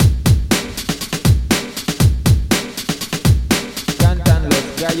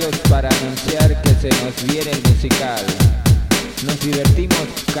listos para anunciar que se nos viene el musical. Nos divertimos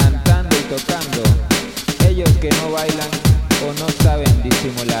cantando y tocando, ellos que no bailan o no saben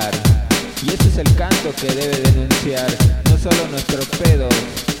disimular. Y ese es el canto que debe denunciar no solo nuestros pedos,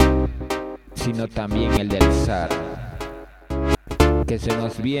 sino también el del zar. Que se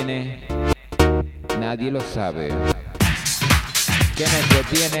nos viene, nadie lo sabe. ¿Qué nos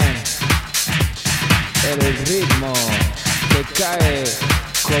detiene? El ritmo que cae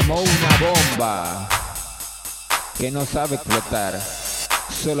como una bomba, que no sabe explotar,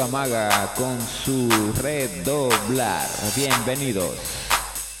 solo amaga con su redoblar. Bienvenidos.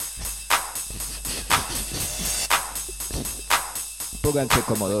 Pónganse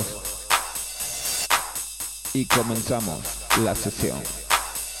cómodos y comenzamos la sesión.